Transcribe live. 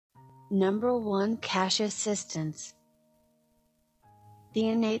Number 1. Cash assistance. The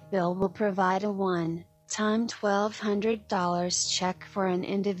innate bill will provide a one-time $1,200 check for an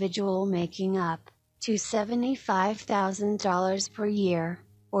individual making up to $75,000 per year,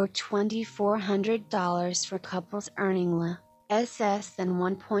 or $2,400 for couples earning less than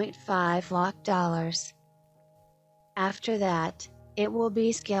 $1.5 lakh. After that, it will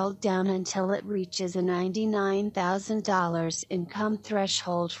be scaled down until it reaches a $99,000 income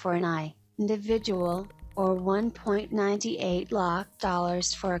threshold for an individual, or $1.98 lakh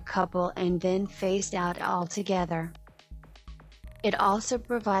for a couple, and then phased out altogether. It also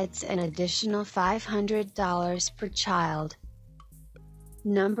provides an additional $500 per child.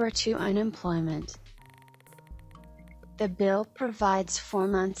 Number 2. Unemployment. The bill provides 4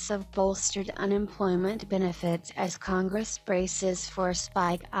 months of bolstered unemployment benefits as Congress braces for a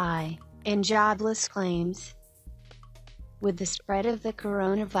spike in jobless claims, with the spread of the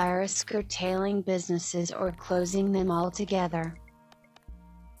coronavirus curtailing businesses or closing them altogether.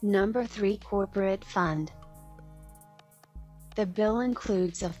 Number 3. Corporate fund. The bill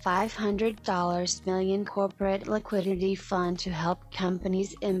includes a $500 million corporate liquidity fund to help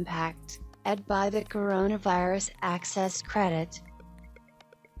companies impacted by the coronavirus access credit.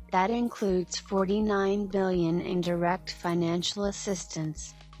 That includes $49 billion in direct financial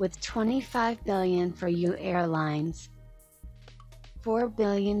assistance, with $25 billion for airlines, $4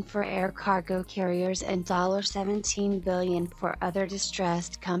 billion for air cargo carriers, and $17 billion for other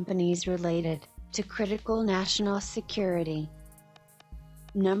distressed companies related to critical national security.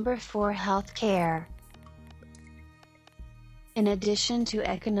 Number 4. Healthcare. In addition to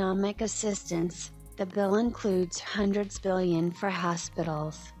economic assistance, the bill includes hundreds billion for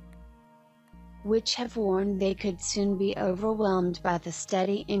hospitals, which have warned they could soon be overwhelmed by the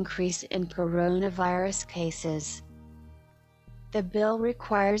steady increase in coronavirus cases. The bill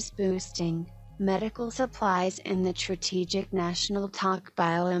requires boosting medical supplies in the Strategic National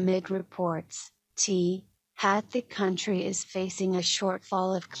Stockpile amid reports that the country is facing a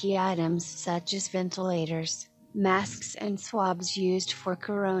shortfall of key items such as ventilators, masks, and swabs used for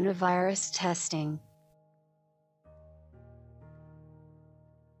coronavirus testing.